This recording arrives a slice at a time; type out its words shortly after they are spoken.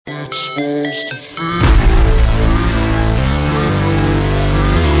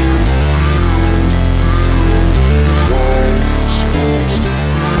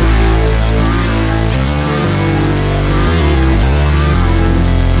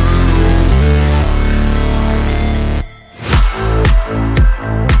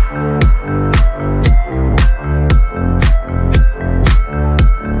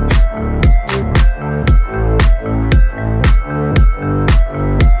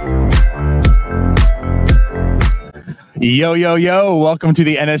Yo, yo, yo. Welcome to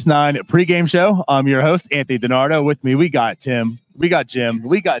the NS9 pregame show. I'm your host, Anthony DiNardo. With me, we got Tim, we got Jim,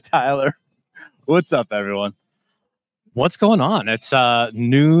 we got Tyler. What's up, everyone? What's going on? It's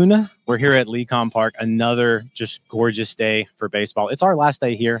noon. We're here at LECOM Park. Another just gorgeous day for baseball. It's our last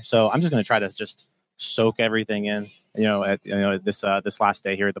day here, so I'm just going to try to just soak everything in, this last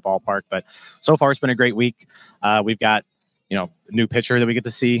day here at the ballpark. But so far, it's been a great week. We've got, a new pitcher that we get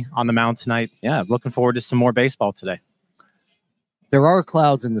to see on the mound tonight. Yeah, looking forward to some more baseball today. There are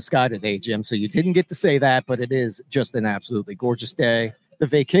clouds in the sky today, Jim, so you didn't get to say that, but it is just an absolutely gorgeous day. The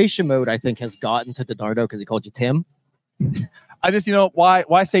vacation mode, I think, has gotten to DiNardo because he called you Tim. I just,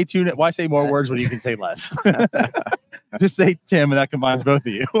 why say why say more words when you can say less? Just say Tim, and that combines both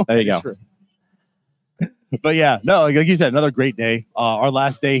of you. There you go. But yeah, no, like you said, another great day. Our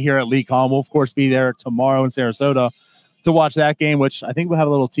last day here at LECOM. We'll, of course, be there tomorrow in Sarasota to watch that game, which I think we'll have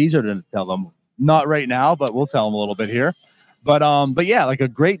a little teaser to tell them. Not right now, but we'll tell them a little bit here. But yeah, like a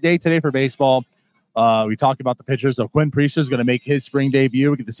great day today for baseball. We talked about the pitchers. So Quinn Priester is going to make his spring debut.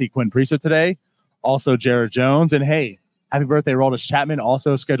 We get to see Quinn Priester today. Also Jared Jones. And hey, happy birthday, Aroldis Chapman,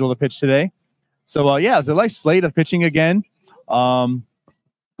 also scheduled to pitch today. So yeah, it's a nice slate of pitching again. But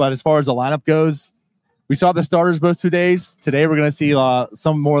as far as the lineup goes, we saw the starters both 2 days. Today we're going to see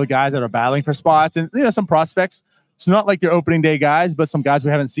some more of the guys that are battling for spots and some prospects. It's not like they're opening day guys, but some guys we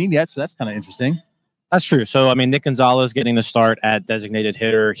haven't seen yet. So that's kind of interesting. That's true. So, Nick Gonzalez getting the start at designated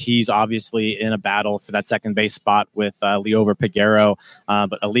hitter. He's obviously in a battle for that second base spot with Leover Peguero.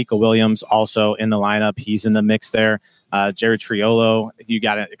 But Alika Williams also in the lineup. He's in the mix there. Jared Triolo, you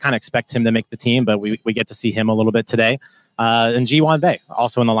got to kind of expect him to make the team, but we get to see him a little bit today. And Ji-Hwan Bae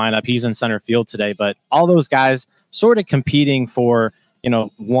also in the lineup. He's in center field today. But all those guys sort of competing for,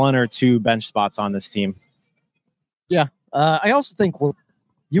 one or two bench spots on this team. Yeah. I also think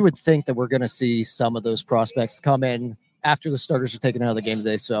you would think that we're going to see some of those prospects come in after the starters are taken out of the game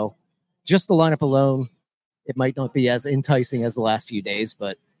today. So just the lineup alone, it might not be as enticing as the last few days,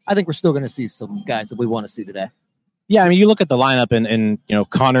 but I think we're still going to see some guys that we want to see today. Yeah, you look at the lineup and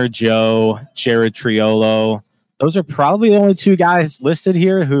Connor Joe, Jared Triolo, those are probably the only two guys listed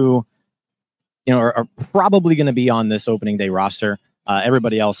here who, are probably going to be on this opening day roster.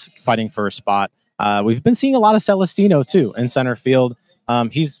 Everybody else fighting for a spot. We've been seeing a lot of Celestino, too, in center field.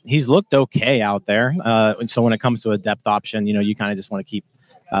 He's looked okay out there. So when it comes to a depth option, you kind of just want to keep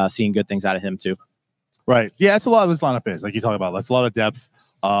seeing good things out of him too. Right. Yeah, that's a lot of this lineup is, like you talk about. That's a lot of depth.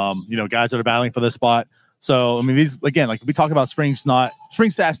 Guys that are battling for the spot. So, these, again, like we talk about spring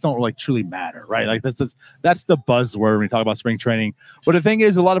stats don't like truly matter, right? Like that's the buzzword when we talk about spring training. But the thing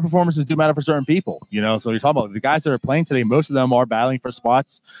is, a lot of performances do matter for certain people, So you're talking about the guys that are playing today, most of them are battling for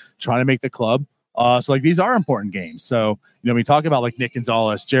spots, trying to make the club. So these are important games. So, we talk about like Nick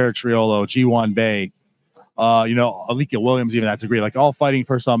Gonzalez, Jared Triolo, Ji-Hwan Bae, Alika Williams, even that's agree, like all fighting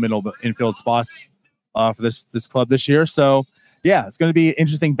for some infield spots for this club this year. So yeah, it's going to be an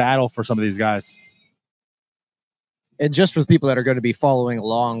interesting battle for some of these guys. And just for the people that are going to be following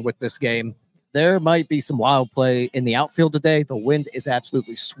along with this game, there might be some wild play in the outfield today. The wind is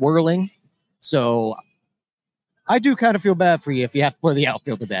absolutely swirling. So I do kind of feel bad for you if you have to play the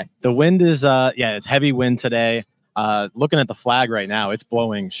outfield today. The wind is, it's heavy wind today. Looking at the flag right now, it's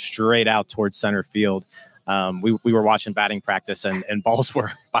blowing straight out towards center field. We were watching batting practice and balls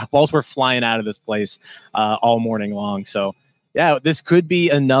were flying out of this place all morning long. So yeah, this could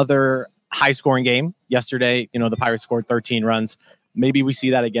be another high scoring game. Yesterday, the Pirates scored 13 runs. Maybe we see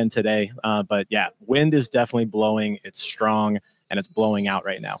that again today. But yeah, wind is definitely blowing. It's strong and it's blowing out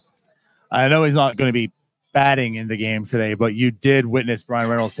right now. I know he's not going to be batting in the game today, but you did witness Brian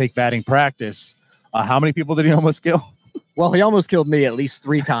Reynolds take batting practice. How many people did he almost kill? Well, he almost killed me at least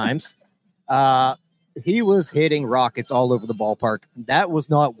 3 times. He was hitting rockets all over the ballpark. That was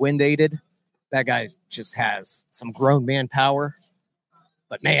not wind aided. That guy just has some grown man power.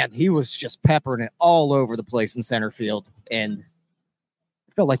 But man, he was just peppering it all over the place in center field, and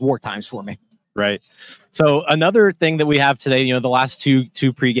it felt like war times for me. Right. So another thing that we have today, the last two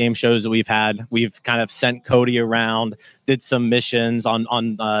pregame shows that we've had, we've kind of sent Cody around, did some missions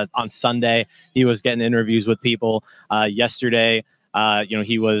on Sunday. He was getting interviews with people. Yesterday,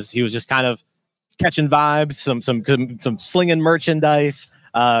 He was just kind of catching vibes, some slinging merchandise.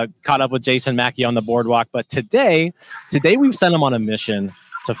 Caught up with Jason Mackey on the boardwalk, but today we've sent him on a mission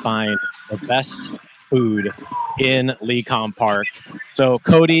to find the best food in LECOM Park. So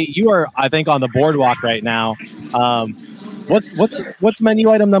Cody, you are, I think, on the boardwalk right now. What's menu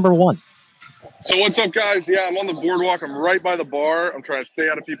item number 1? So what's up, guys? Yeah, I'm on the boardwalk. I'm right by the bar. I'm trying to stay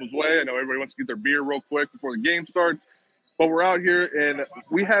out of people's way. I know everybody wants to get their beer real quick before the game starts, but we're out here and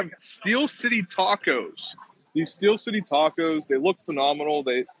we have Steel City tacos. These Steel City tacos, they look phenomenal.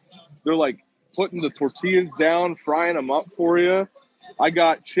 They're like putting the tortillas down, frying them up for you. I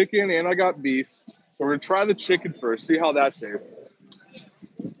got chicken and I got beef. So we're going to try the chicken first, see how that tastes.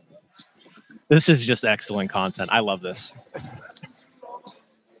 This is just excellent content. I love this.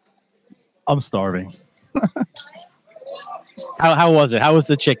 I'm starving. How was it? How was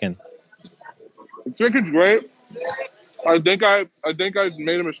the chicken? The chicken's great. I think I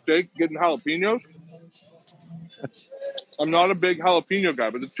made a mistake getting jalapenos. I'm not a big jalapeno guy,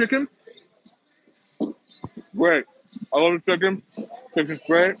 but the chicken, great. I love the chicken. Chicken's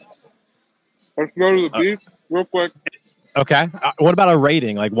great. Let's go to the beef real quick. Okay. What about a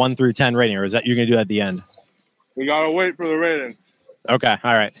rating, like 1 through 10 rating, or is that you're gonna do that at the end? We gotta wait for the rating. Okay.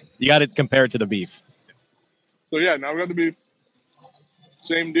 All right. You got to compare it to the beef. So yeah, now we got the beef.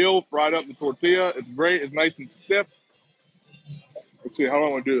 Same deal. Fried up the tortilla. It's great. It's nice and stiff. Let's see. How do I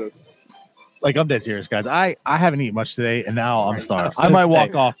want to do this? Like, I'm dead serious, guys. I haven't eaten much today, and now I'm starving. I might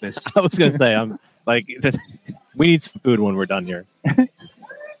walk off this. I was gonna say, I'm like, we need some food when we're done here.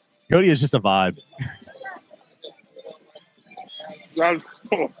 Cody is just a vibe.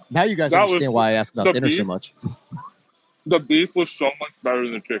 Now you guys understand why I asked about dinner so much. The beef was so much better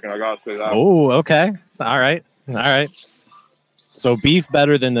than the chicken. I gotta say that. Oh, okay. All right. So beef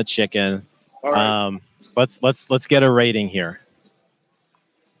better than the chicken. All right. Let's get a rating here.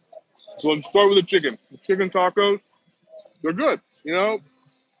 So let's start with the chicken. The chicken tacos, they're good. You know,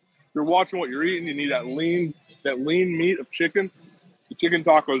 you're watching what you're eating. You need that lean meat of chicken. The chicken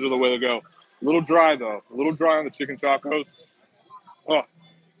tacos are the way to go. A little dry though. A little dry on the chicken tacos. Oh,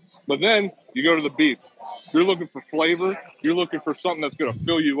 but then you go to the beef. You're looking for flavor. You're looking for something that's going to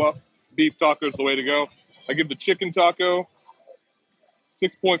fill you up. Beef taco is the way to go. I give the chicken taco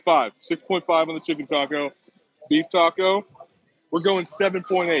 6.5. 6.5 on the chicken taco. Beef taco, we're going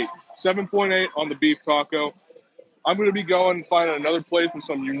 7.8. 7.8 on the beef taco. I'm going to be going and finding another place with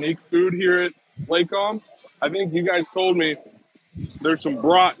some unique food here at LECOM. I think you guys told me there's some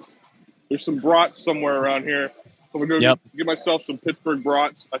brats. There's some brats somewhere around here. So I'm going to go get myself some Pittsburgh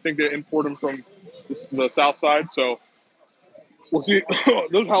brats. I think they import them from the south side. So we'll see.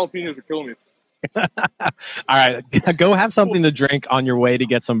 Those jalapenos are killing me. All right. Go have something to drink on your way to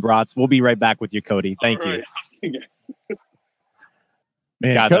get some brats. We'll be right back with you, Cody. Thank you.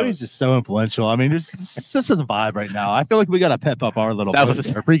 Man, Cody's just so influential. I mean, it's just a vibe right now. I feel like we got to pep up our little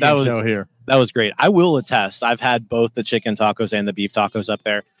pregame show here. That was great. I will attest. I've had both the chicken tacos and the beef tacos up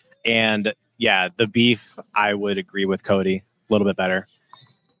there. And yeah, the beef, I would agree with Cody. A little bit better.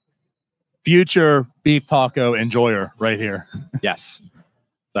 Future beef taco enjoyer right here. Yes.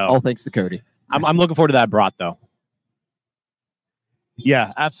 So all thanks to Cody. I'm looking forward to that brat though.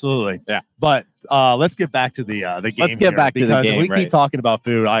 Yeah, absolutely. Yeah. But let's get back to the game. Let's get back to the game. If we keep talking about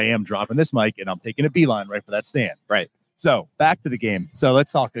food, I am dropping this mic and I'm taking a beeline right for that stand. Right. So back to the game. So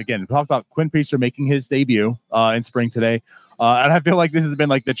let's talk again. Talk about Quinn Priester making his debut in spring today. And I feel like this has been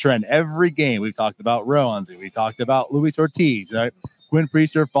like the trend. Every game we've talked about Rowanzi, we talked about Luis Ortiz, right? Quinn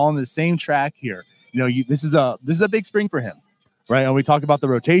Priester following the same track here. You know, this is a big spring for him, right? And we talked about the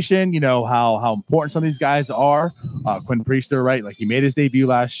rotation. You know how important some of these guys are. Quinn Priester, right? Like he made his debut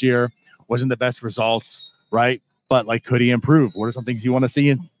last year, wasn't the best results, right? But like, could he improve? What are some things you want to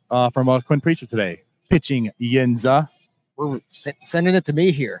see from Quinn Priester today? Pitching, Yenza. We're sending it to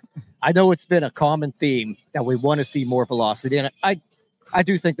me here. I know it's been a common theme that we want to see more velocity, and I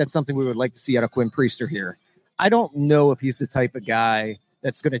do think that's something we would like to see out of Quinn Priester here. I don't know if he's the type of guy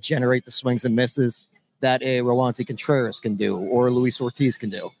that's going to generate the swings and misses that a Rowanzi Contreras can do or Luis Ortiz can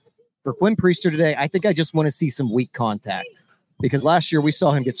do. For Quinn Priester today, I think I just want to see some weak contact because last year we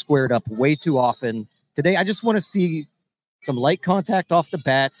saw him get squared up way too often. Today, I just want to see some light contact off the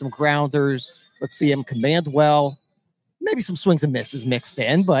bat, some grounders. Let's see him command well. Maybe some swings and misses mixed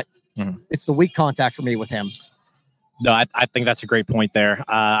in, but it's the weak contact for me with him. No, I think that's a great point there.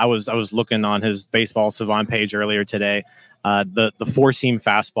 I was looking on his Baseball Savant page earlier today. The four-seam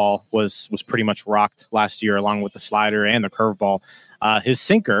fastball was pretty much rocked last year, along with the slider and the curveball. His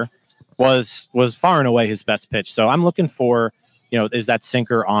sinker was far and away his best pitch. So I'm looking for is that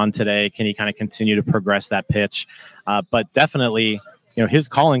sinker on today? Can he kind of continue to progress that pitch? But definitely, his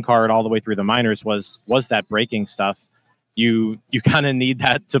calling card all the way through the minors was that breaking stuff. You kind of need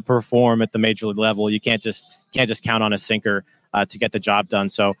that to perform at the major league level. You can't just count on a sinker to get the job done.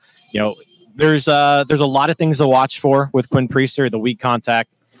 So, there's a lot of things to watch for with Quinn Priester. The weak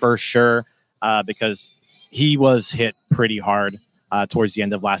contact for sure, because he was hit pretty hard towards the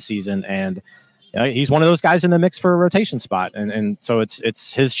end of last season, and he's one of those guys in the mix for a rotation spot. And so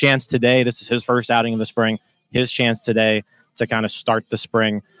it's his chance today. This is his first outing of the spring. His chance today to kind of start the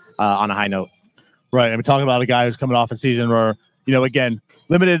spring on a high note. Right. And we're talking about a guy who's coming off a season where, again,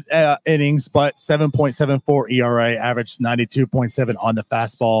 limited innings, but 7.74 ERA, averaged 92.7 on the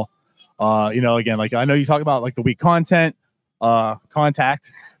fastball. Again, like I know you talk about like the weak contact,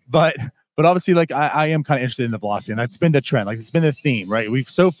 but obviously like I am kind of interested in the velocity, and that's been the trend. Like it's been the theme, right? We've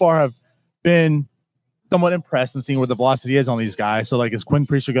so far have been somewhat impressed in seeing where the velocity is on these guys. So like, is Quinn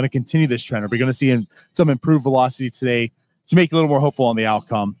Priester going to continue this trend? Are we going to see some improved velocity today to make it a little more hopeful on the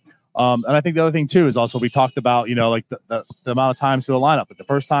outcome? And I think the other thing too is also we talked about, like the amount of times to the lineup, but the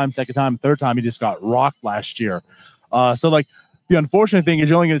first time, second time, third time, he just got rocked last year. So like the unfortunate thing is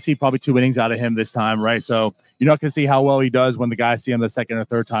you're only going to see probably 2 innings out of him this time, right? So you're not going to see how well he does when the guys see him the second or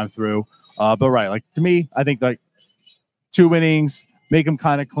third time through. But right, like to me, I think like 2 innings, make him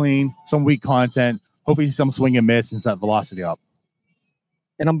kind of clean, some weak content, hopefully some swing and miss and set velocity up.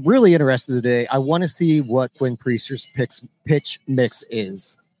 And I'm really interested today. I want to see what Quinn Priester's pitch mix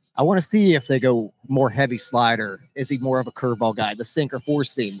is. I want to see if they go more heavy slider. Is he more of a curveball guy, the sinker,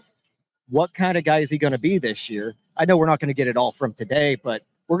 4-seam? What kind of guy is he going to be this year? I know we're not going to get it all from today, but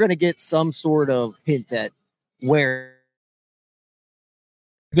we're going to get some sort of hint at where.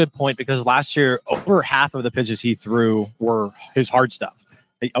 Good point, because last year, over half of the pitches he threw were his hard stuff.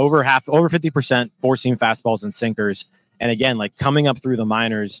 Over 50%, 4-seam fastballs and sinkers. And again, like coming up through the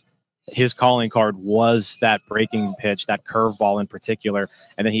minors, his calling card was that breaking pitch, that curveball in particular.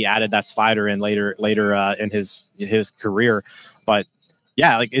 And then he added that slider in later in his career. But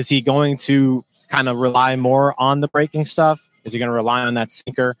yeah, like, is he going to kind of rely more on the breaking stuff? Is he going to rely on that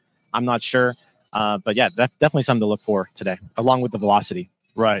sinker? I'm not sure. But yeah, that's definitely something to look for today, along with the velocity.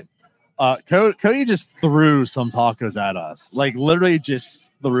 Right. Cody just threw some tacos at us. Like literally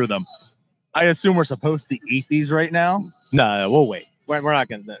just threw them. I assume we're supposed to eat these right now. No, we'll wait. We're not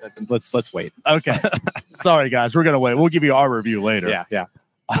going to. Let's wait. Okay. Sorry, guys. We're going to wait. We'll give you our review later. Yeah.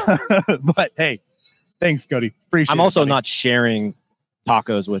 But hey, thanks, Cody. Appreciate it. I'm also not sharing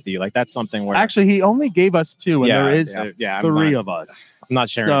tacos with you. Like that's something where actually he only gave us 2 and there is 3 of us. I'm not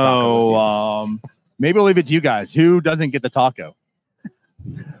sharing. So maybe we'll leave it to you guys. Who doesn't get the taco?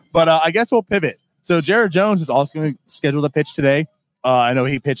 But I guess we'll pivot. So Jared Jones is also going to schedule a pitch today. I know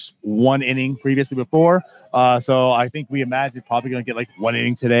he pitched 1 inning previously before. So I think we imagine probably going to get like 1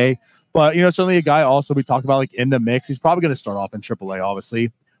 inning today. But, certainly a guy also we talked about like in the mix. He's probably going to start off in AAA,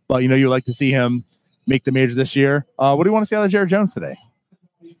 obviously. But, you'd like to see him make the majors this year. What do you want to see out of Jared Jones today?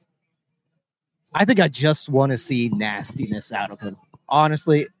 I think I just want to see nastiness out of him.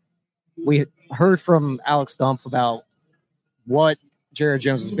 Honestly, we heard from Alex Stumpf about what Jared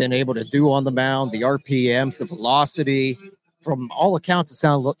Jones has been able to do on the mound, the RPMs, the velocity. From all accounts, it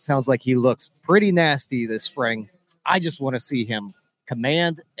sounds like he looks pretty nasty this spring. I just want to see him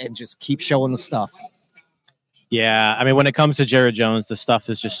command and just keep showing the stuff. Yeah, I mean, when it comes to Jared Jones, the stuff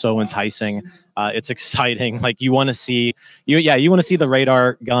is just so enticing. It's exciting. Like you want to see, you want to see the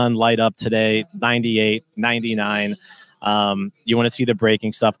radar gun light up today, 98, 99. You want to see the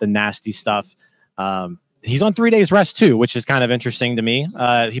breaking stuff, the nasty stuff. He's on 3 days rest too, which is kind of interesting to me.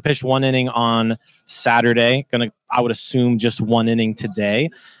 He pitched 1 inning on Saturday. I would assume just 1 inning today.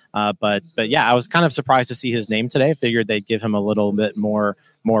 But yeah, I was kind of surprised to see his name today. Figured they'd give him a little bit more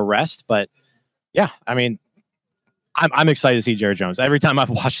rest. But yeah, I mean, I'm excited to see Jared Jones. Every time I've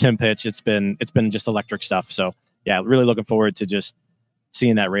watched him pitch, it's been just electric stuff. So yeah, really looking forward to just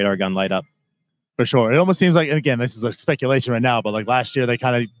seeing that radar gun light up. For sure. It almost seems like, again, this is a speculation right now, but like last year they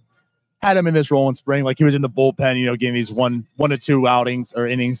kind of had him in this role in spring, like he was in the bullpen, getting these one to 2 outings or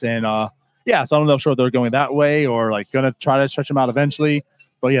innings. And so I don't know if they're going that way or like going to try to stretch him out eventually.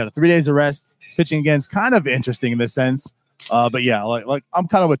 But yeah, the 3 days of rest pitching again is kind of interesting in this sense. But yeah, like I'm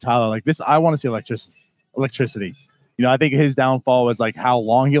kind of with Tyler. Like this, I want to see electricity. I think his downfall was like how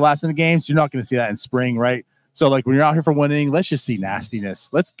long he lasts in the games. You're not going to see that in spring, right? So like when you're out here for 1 inning, let's just see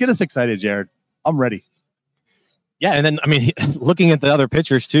nastiness. Let's get us excited, Jared. I'm ready. Yeah, and then, I mean, looking at the other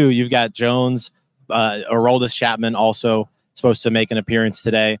pitchers, too, you've got Jones, Aroldis Chapman also supposed to make an appearance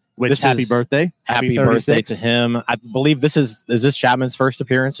today. Happy birthday. Happy birthday to him. I believe is this Chapman's first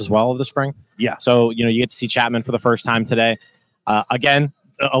appearance as well of the spring? Yeah. So, you get to see Chapman for the first time today. Again,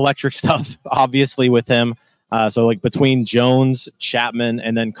 electric stuff, obviously, with him. So like between Jones, Chapman,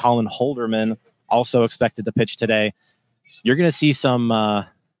 and then Colin Holderman, also expected to pitch today, you're going to see some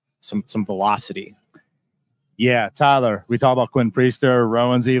velocity. Yeah, Tyler, we talk about Quinn Priester,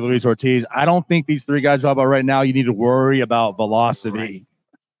 Rowan Z, Luis Ortiz. I don't think these three guys talk about right now. You need to worry about velocity. Right.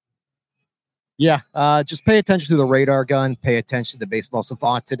 Yeah, just pay attention to the radar gun. Pay attention to Baseball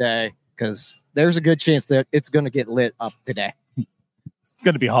Savant today, because there's a good chance that it's going to get lit up today. It's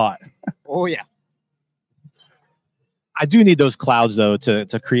going to be hot. Oh, yeah. I do need those clouds though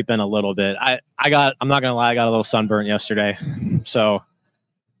to creep in a little bit. I'm not gonna lie, I got a little sunburnt yesterday, so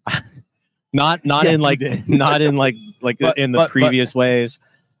not in the previous ways.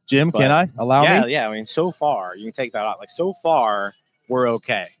 Jim, can I allow me? Yeah. I mean, so far you can take that out. Like so far, we're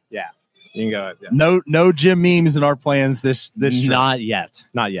okay. Yeah, you can go. Yeah. No Jim memes in our plans this trip. Not yet.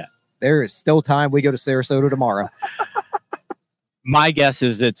 There is still time. We go to Sarasota tomorrow. My guess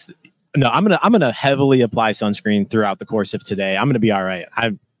is I'm gonna heavily apply sunscreen throughout the course of today. I'm gonna be all right.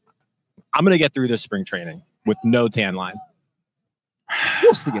 I'm gonna get through this spring training with no tan line.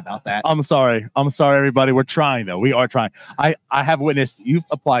 We'll see about that. I'm sorry, everybody. We're trying though. We are trying. I have witnessed you've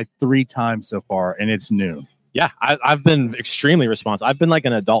applied 3 times so far, and it's noon. Yeah, I've been extremely responsive. I've been like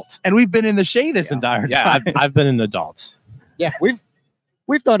an adult, and we've been in the shade this entire time. Yeah, I've been an adult. Yeah,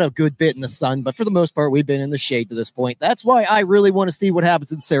 We've done a good bit in the sun, but for the most part, we've been in the shade to this point. That's why I really want to see what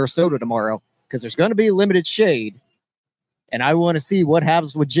happens in Sarasota tomorrow, because there's going to be limited shade, and I want to see what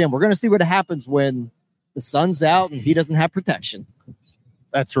happens with Jim. We're going to see what happens when the sun's out and he doesn't have protection.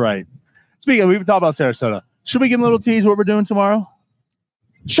 That's right. Speaking of, we've been talking about Sarasota. Should we give him a little tease what we're doing tomorrow?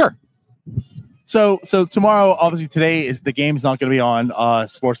 Sure. So tomorrow, obviously today is the game's not going to be on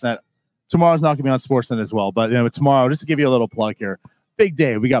Sportsnet. Tomorrow's not going to be on Sportsnet as well, but tomorrow, just to give you a little plug here. Big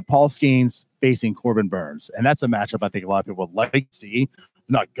day. We got Paul Skeens facing Corbin Burns, and that's a matchup I think a lot of people would like to see,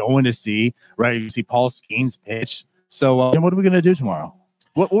 not going to see, right? You see Paul Skeens pitch. So what are we going to do tomorrow?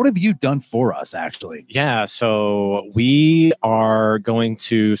 What have you done for us, actually? Yeah, so we are going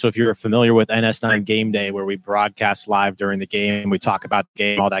to, so if you're familiar with NS9 Game Day, where we broadcast live during the game, we talk about the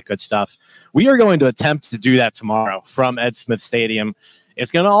game, all that good stuff, we are going to attempt to do that tomorrow from Ed Smith Stadium.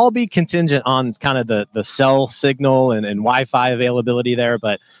 It's going to all be contingent on kind of the cell signal and Wi-Fi availability there,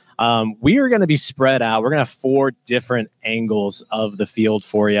 but we are going to be spread out. We're going to have 4 different angles of the field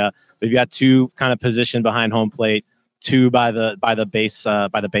for you. We've got 2 kind of positioned behind home plate, 2 by the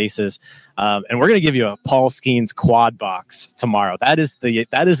bases, and we're going to give you a Paul Skeens quad box tomorrow. That is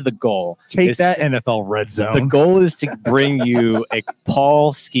the goal. Take that NFL red zone. The goal is to bring you a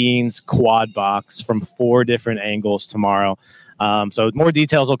Paul Skeens quad box from 4 different angles tomorrow. So more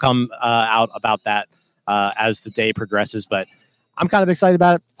details will come out about that as the day progresses, but I'm kind of excited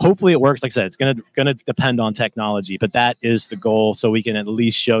about it. Hopefully it works. Like I said, it's gonna depend on technology, but that is the goal. So we can at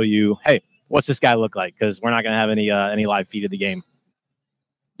least show you, hey, what's this guy look like? Because we're not gonna have any live feed of the game.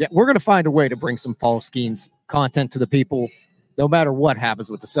 Yeah, we're gonna find a way to bring some Paul Skeens content to the people, no matter what happens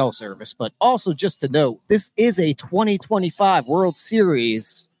with the cell service. But also, just to note, this is a 2025 World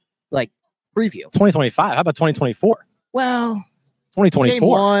Series preview. 2025. How about 2024? Well. 2024. Game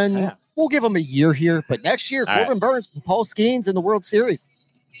 1, yeah. We'll give them a year here, but next year, Corbin Burns and Paul Skeens in the World Series.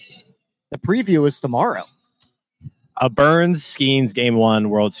 The preview is tomorrow. A Burns-Skeens Game 1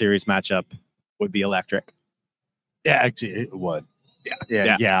 World Series matchup would be electric. Yeah, actually, it would.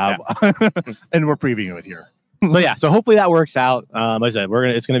 Yeah. And we're previewing it here. So hopefully that works out. Like I said,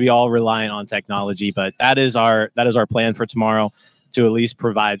 it's going to be all reliant on technology, but that is our plan for tomorrow, to at least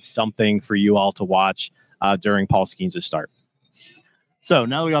provide something for you all to watch during Paul Skeens' start. So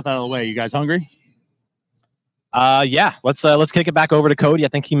now that we got that out of the way, you guys hungry? Yeah. Let's kick it back over to Cody. I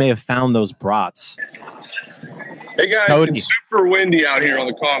think he may have found those brats. Hey guys, Cody. It's super windy out here on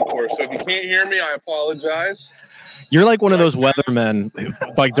the concourse, so if you can't hear me, I apologize. You're like one of those weathermen,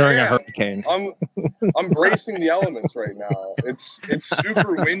 like during a hurricane. I'm bracing the elements right now. It's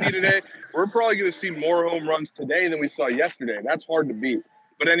super windy today. We're probably going to see more home runs today than we saw yesterday. That's hard to beat.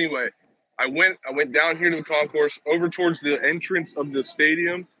 But anyway, I went down here to the concourse, over towards the entrance of the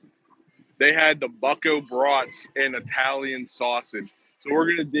stadium. They had the bucco brats and Italian sausage. So we're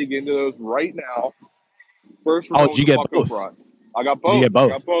going to dig into those right now. First, did you get both? Brat. I got both. You get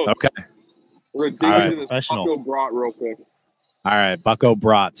both. I got both. Okay. We're going to dig into this bucco brat real quick. All right, bucco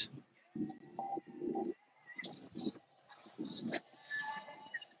brat.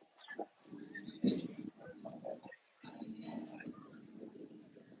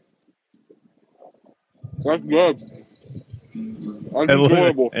 That's good. That's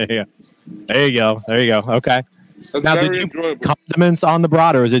enjoyable. There you go. Okay. That's now, very did you enjoyable. put condiments on the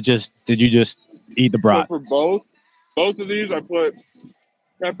brat, or did you just eat the brat? So for both, Both of these, I put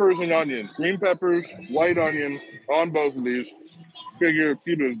peppers and onions, green peppers, white onion on both of these. Figure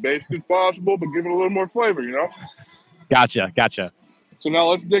keep it as basic as possible, but give it a little more flavor, you know? Gotcha. So now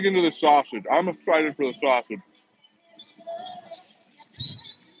let's dig into the sausage. I'm excited for the sausage.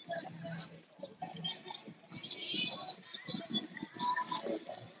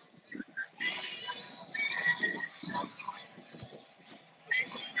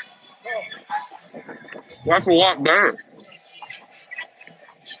 That's a lot better.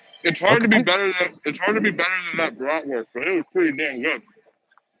 It's hard to be better than that bratwurst, but it was pretty damn good.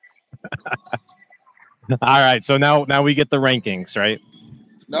 All right, so now we get the rankings, right?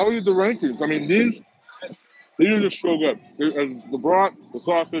 Now we get the rankings. I mean, these are just so good. The brat, the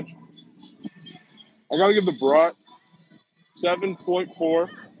sausage. I gotta give the brat 7.4.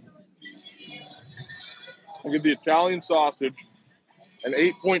 I give the Italian sausage an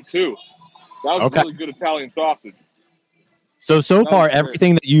 8.2. That was really good Italian sausage. So far,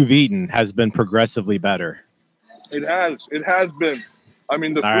 everything that you've eaten has been progressively better. It has been. I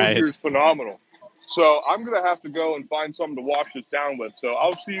mean, the food here is phenomenal. So I'm going to have to go and find something to wash this down with. So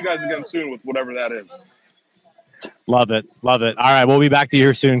I'll see you guys again soon with whatever that is. Love it. All right, we'll be back to you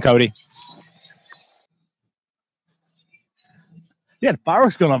here soon, Cody. Yeah,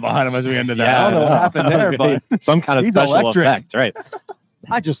 fireworks going on behind him as we ended that. I don't know what happened there, but some kind of special effect, right?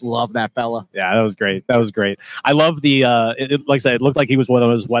 I just love that fella. Yeah, that was great. I love the like I said, it looked like he was one of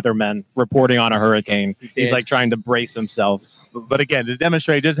those weathermen reporting on a hurricane. He's like trying to brace himself. But again, to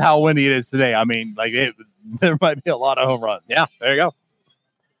demonstrate just how windy it is today, I mean, like there might be a lot of home runs. Yeah, there you go.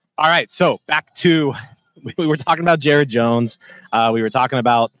 All right, so back to we were talking about Jared Jones. We were talking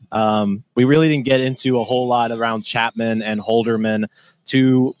about we really didn't get into a whole lot around Chapman and Holderman,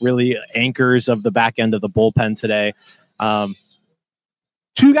 two really anchors of the back end of the bullpen today.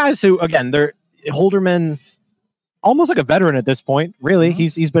 Two guys who, again, they're Holderman, almost like a veteran at this point. Really,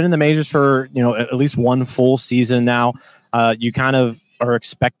 he's been in the majors for at least one full season now. You kind of are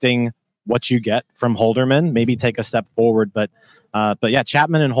expecting what you get from Holderman, maybe take a step forward, but yeah,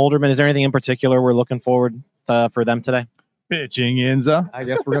 Chapman and Holderman. Is there anything in particular we're looking forward for them today? Pitching, Enza. I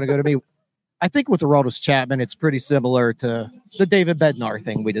guess we're going to go to me. I think with Aroldis Chapman, it's pretty similar to the David Bednar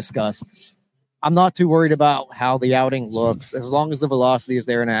thing we discussed. I'm not too worried about how the outing looks. As long as the velocity is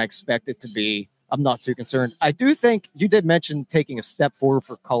there and I expect it to be, I'm not too concerned. I do think you did mention taking a step forward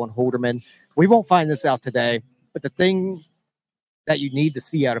for Colin Holderman. We won't find this out today, but the thing that you need to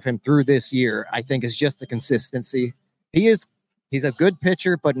see out of him through this year, I think, is just the consistency. He's a good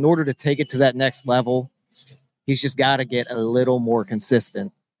pitcher, but in order to take it to that next level, he's just got to get a little more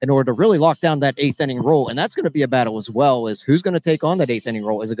consistent in order to really lock down that eighth inning role. And that's going to be a battle as well, is who's going to take on that eighth inning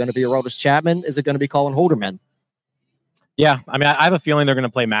role? Is it going to be Aroldis Chapman? Is it going to be Colin Holderman? Yeah, I mean, I have a feeling they're going to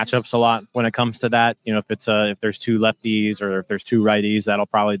play matchups a lot when it comes to that. If there's two lefties or if there's two righties, that'll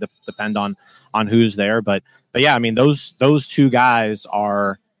probably depend on who's there. But yeah, I mean, those two guys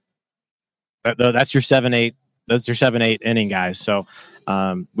are that's your 7-8. That's your 7-8 inning guys. So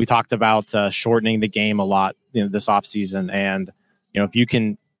we talked about shortening the game a lot this offseason. And if you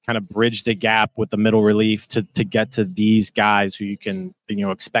can kind of bridge the gap with the middle relief to get to these guys who you can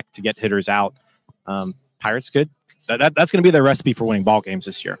expect to get hitters out, Pirates could. That's going to be their recipe for winning ball games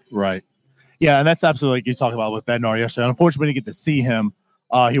this year. Right. Yeah, and that's absolutely like you talked about with Bednar yesterday. Unfortunately, we didn't get to see him.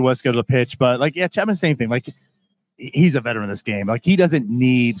 He was scheduled to pitch, but Chapman, same thing. Like, he's a veteran in this game. Like, he doesn't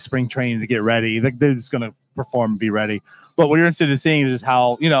need spring training to get ready. Like, they're just going to perform and be ready. But what you're interested in seeing is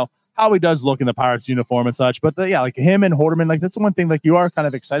how he does look in the Pirates uniform and such. But like him and Holderman, like that's the one thing like you are kind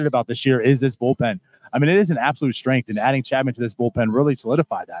of excited about this year is this bullpen. I mean, it is an absolute strength, and adding Chapman to this bullpen really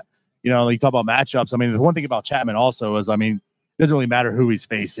solidified that. Like you talk about matchups. I mean, the one thing about Chapman also is, I mean, it doesn't really matter who he's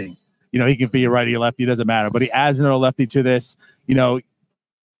facing. He can be a righty or lefty, it doesn't matter. But he adds another lefty to this.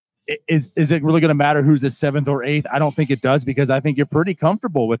 Is it really going to matter who's the seventh or eighth? I don't think it does, because I think you're pretty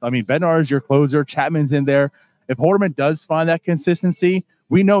comfortable with. I mean, Bednar is your closer. Chapman's in there. If Holderman does find that consistency,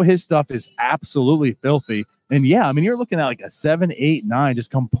 we know his stuff is absolutely filthy. And yeah, I mean, you're looking at like a 7, 8, 9,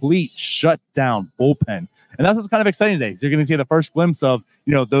 just complete shutdown bullpen. And that's what's kind of exciting today. So you're going to see the first glimpse of,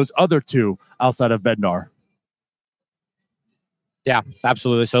 those other two outside of Bednar. Yeah,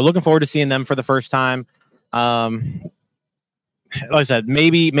 absolutely. So looking forward to seeing them for the first time. Like I said,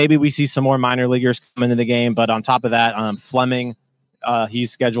 maybe we see some more minor leaguers come into the game. But on top of that, Fleming,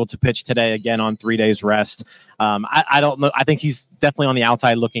 he's scheduled to pitch today again on 3 days rest. I don't know. I think he's definitely on the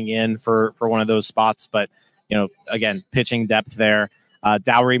outside looking in for one of those spots. But, again, pitching depth there.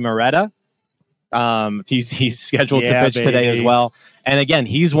 Dowry Moretta, he's scheduled to pitch today as well. And again,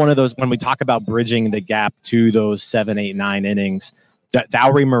 he's one of those, when we talk about bridging the gap to those 7, 8, 9 innings,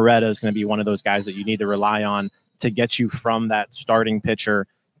 Dowry Moretta is going to be one of those guys that you need to rely on to get you from that starting pitcher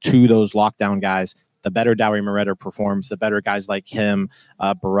to those lockdown guys. The better Dowie Moretta performs, the better guys like him,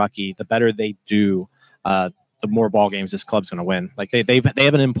 Barucki, the better they do, the more ball games this club's going to win. Like they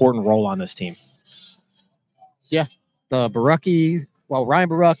have an important role on this team. Yeah, the Barucki, Ryan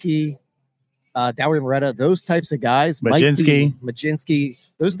Barucki, Dowie Moretta, those types of guys, Majinski,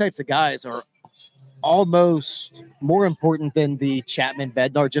 those types of guys are almost more important than the Chapman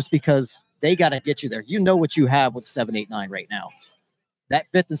Bednar, just because they got to get you there. You know what you have with 7, 8, 9 right now. That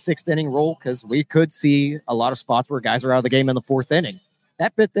 5th and 6th inning role, because we could see a lot of spots where guys are out of the game in the 4th inning.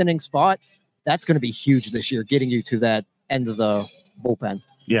 That 5th inning spot, that's going to be huge this year, getting you to that end of the bullpen.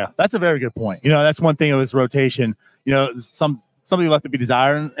 Yeah, that's a very good point. That's one thing of this rotation. Somebody left to be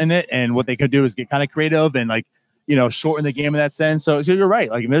desired in it, and what they could do is get kind of creative and shorten the game in that sense. So you're right.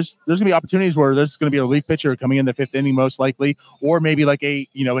 Like there's gonna be opportunities where there's gonna be a relief pitcher coming in the 5th inning most likely, or maybe like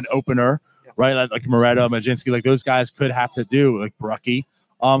an opener. Right, like Moretta, Majinski, like those guys could have to do like Barucki.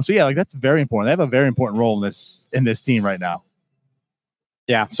 So yeah, like that's very important. They have a very important role in this team right now.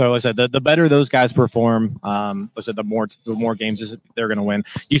 Yeah. So like I said, the better those guys perform, the more games they're going to win.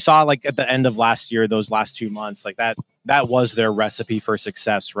 You saw like at the end of last year, those last 2 months, like that was their recipe for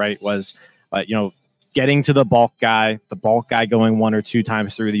success. Right? Was getting to the bulk guy going 1 or 2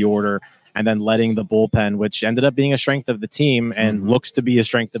 times through the order, and then letting the bullpen, which ended up being a strength of the team and looks to be a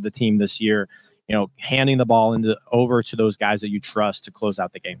strength of the team this year, handing the ball over to those guys that you trust to close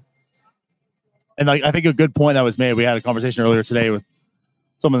out the game. And like I think a good point that was made. We had a conversation earlier today with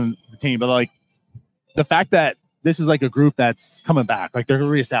someone on the team, but like the fact that this is like a group that's coming back, like they're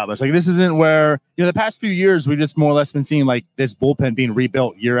reestablished. Like this isn't where the past few years we've just more or less been seeing like this bullpen being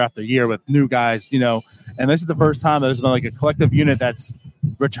rebuilt year after year with new guys, and this is the first time that there's been like a collective unit that's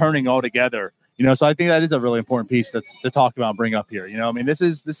returning all together. So I think that is a really important piece to talk about and bring up here. This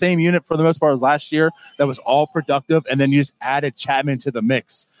is the same unit for the most part as last year that was all productive, and then you just added Chapman to the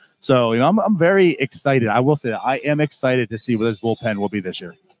mix. So, I'm very excited. I will say that I am excited to see what this bullpen will be this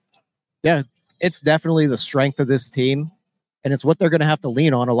year. Yeah, it's definitely the strength of this team, and it's what they're going to have to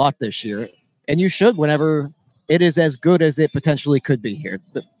lean on a lot this year. And you should whenever it is as good as it potentially could be here.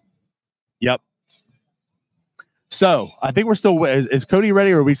 Yep. So I think we're still. Is Cody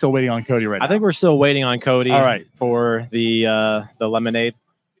ready, or are we still waiting on Cody right now? I think we're still waiting on Cody. All right, for the lemonade.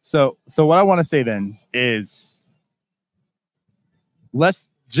 So what I want to say then is, let's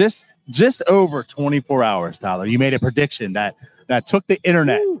just over 24 hours, Tyler. You made a prediction that took the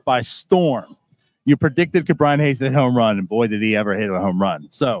internet by storm. You predicted Brian Hayes hit a home run, and boy, did he ever hit a home run.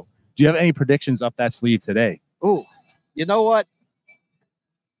 So, do you have any predictions up that sleeve today? Oh, you know what?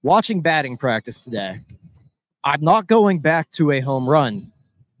 Watching batting practice today, I'm not going back to a home run,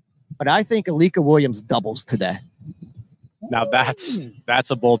 but I think Alika Williams doubles today. Now that's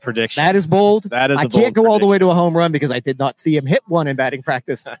a bold prediction. That is bold. I can't go all the way to a home run because I did not see him hit one in batting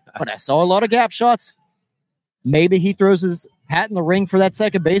practice, but I saw a lot of gap shots. Maybe he throws his hat in the ring for that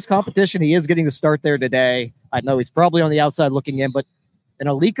second base competition. He is getting the start there today. I know he's probably on the outside looking in, but an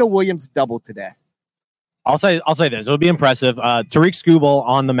Alika Williams double today. I'll say this. It would be impressive. Tariq Skubal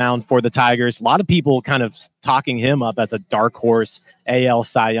on the mound for the Tigers. A lot of people kind of talking him up as a dark horse AL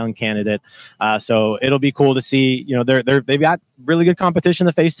Cy Young candidate. So it'll be cool to see. They've got really good competition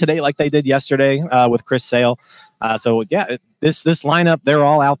to face today, like they did yesterday with Chris Sale. So yeah, this lineup, they're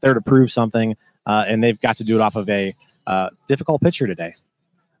all out there to prove something, and they've got to do it off of a difficult pitcher today.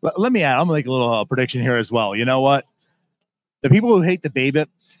 Let me add. I'm gonna make a little prediction here as well. You know what? The people who hate the BABIP,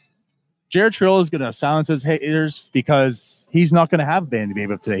 Jared Trill is going to silence his haters because he's not going to have Bandy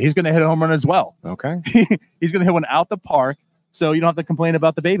BABIP today. He's going to hit a home run as well. Okay. He's going to hit one out the park, so you don't have to complain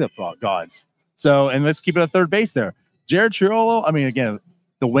about the BABIP gods. So, and let's keep it at third base there. Jared Trill, I mean, again,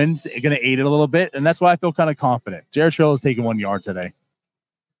 the wind's going to aid it a little bit, and that's why I feel kind of confident. Jared Trill is taking 1 yard today.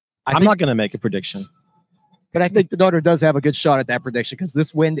 I'm not going to make a prediction. But I think the daughter does have a good shot at that prediction because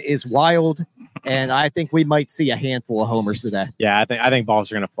this wind is wild, and I think we might see a handful of homers today. Yeah, I think balls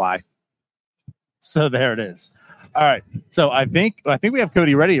are going to fly. So there it is. All right. So I think we have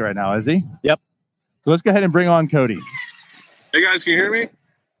Cody ready right now, is he? Yep. So let's go ahead and bring on Cody. Hey guys, can you hear me?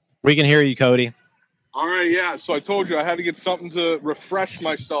 We can hear you, Cody. All right, yeah. So I told you I had to get something to refresh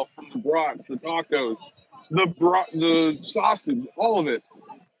myself from the brats, the tacos, the sausage, all of it.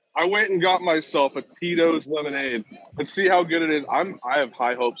 I went and got myself a Tito's lemonade. Let's see how good it is. I have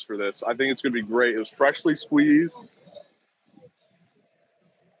high hopes for this. I think it's going to be great. It was freshly squeezed.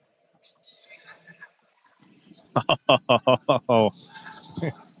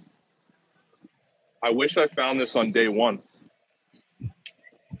 I wish I found this on day one.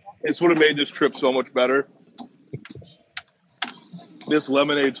 This would have made this trip so much better. This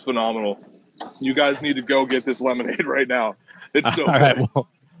lemonade's phenomenal. You guys need to go get this lemonade right now. It's so All good. right,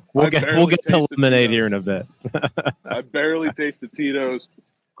 we'll get the lemonade Tito's. here in a bit. I barely tasted Tito's.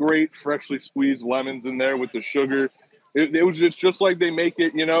 Great freshly squeezed lemons in there with the sugar. It's just like they make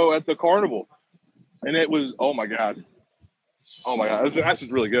it, at the carnival. And it was, oh my God. That's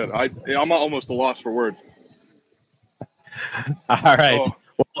just really good. I'm almost a loss for words. All right. Oh.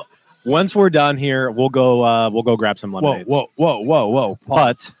 Well, once we're done here, we'll go grab some lemonades. Whoa.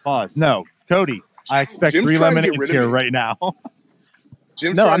 Pause. No, Cody, I expect Jim's 3 trying to get lemonades rid of here me. right now.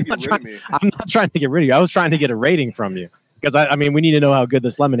 Jim's No, trying to get rid of me. I'm not trying to get rid of you. I was trying to get a rating from you because I mean, we need to know how good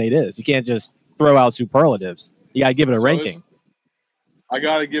this lemonade is. You can't just throw out superlatives. You got to give it a ranking. I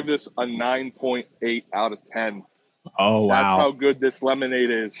got to give this a 9.8 out of 10. Oh, wow. That's how good this lemonade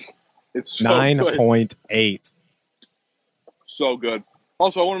is. It's so 9.8. So good.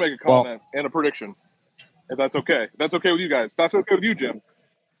 Also, I want to make a comment and a prediction, if that's okay. If that's okay with you guys. If that's okay with you, Jim.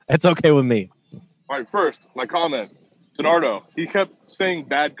 It's okay with me. All right, first, my comment. Donardo, he kept saying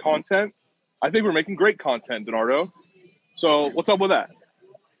bad content. I think we're making great content, Donardo. So what's up with that?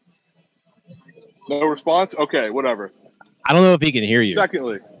 No response? Okay, whatever. I don't know if he can hear you.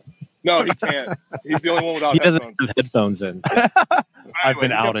 Secondly, no, he can't. He's the only one without He doesn't headphones. have headphones in. I've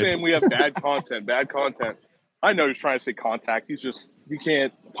been he kept outed. saying we have bad content. I know he's trying to say contact. He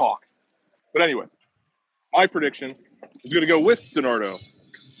can't talk. But anyway, my prediction is going to go with Donardo.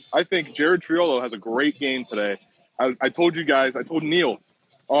 I think Jared Triolo has a great game today. I told you guys, I told Neil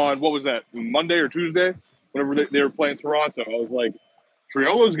on, what was that, Monday or Tuesday, whenever they were playing Toronto, I was like,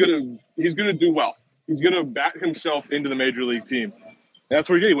 Triolo's he's going to do well. He's going to bat himself into the major league team. And that's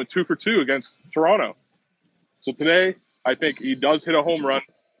what he did. He went 2 for 2 against Toronto. So today, I think he does hit a home run.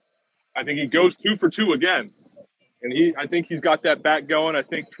 I think he goes 2 for 2 again. And I think he's got that bat going. I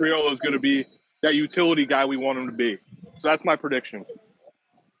think Triolo is going to be that utility guy we want him to be. So that's my prediction.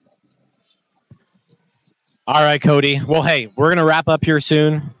 All right, Cody. Well, hey, we're going to wrap up here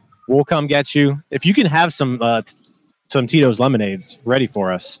soon. We'll come get you. If you can have some Tito's lemonades ready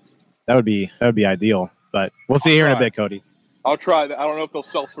for us, that would be ideal. But we'll see you here in a bit, Cody. I'll try that. I don't know if they'll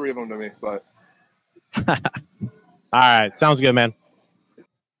sell 3 of them to me, but. All right. Sounds good, man.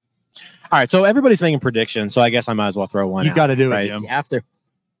 All right. So everybody's making predictions, so I guess I might as well throw one out. You got to do right? it, Jim. You have to.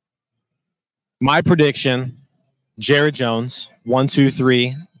 My prediction, Jared Jones, 1, 2,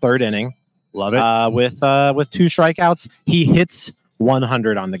 3, third inning. Love it. With 2 strikeouts. He hits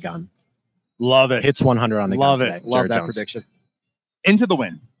 100 on the gun. Love it. Hits 100 on the gun today. Love Jared that Jones. prediction. Into the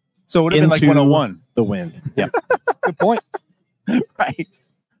wind. So it would have been like Into 101. The wind. Yep. Good point. Right.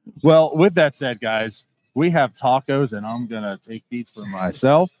 Well, with that said, guys, we have tacos, and I'm going to take these for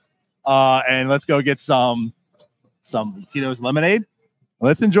myself. And let's go get some Tito's lemonade.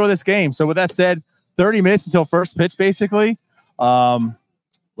 Let's enjoy this game. So with that said, 30 minutes until first pitch, basically.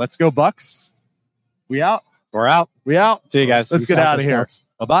 Let's go, Bucks. We out. We're out. We out. See you guys. Let's get out of here.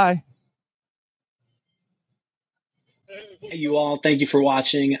 Bye-bye. Hey, you all. Thank you for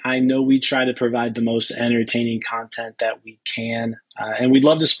watching. I know we try to provide the most entertaining content that we can, and we'd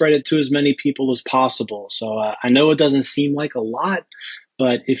love to spread it to as many people as possible. So I know it doesn't seem like a lot,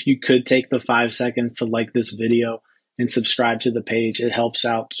 but if you could take the 5 seconds to like this video and subscribe to the page, it helps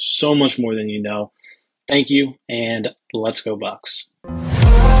out so much more than you know. Thank you, and let's go Bucks.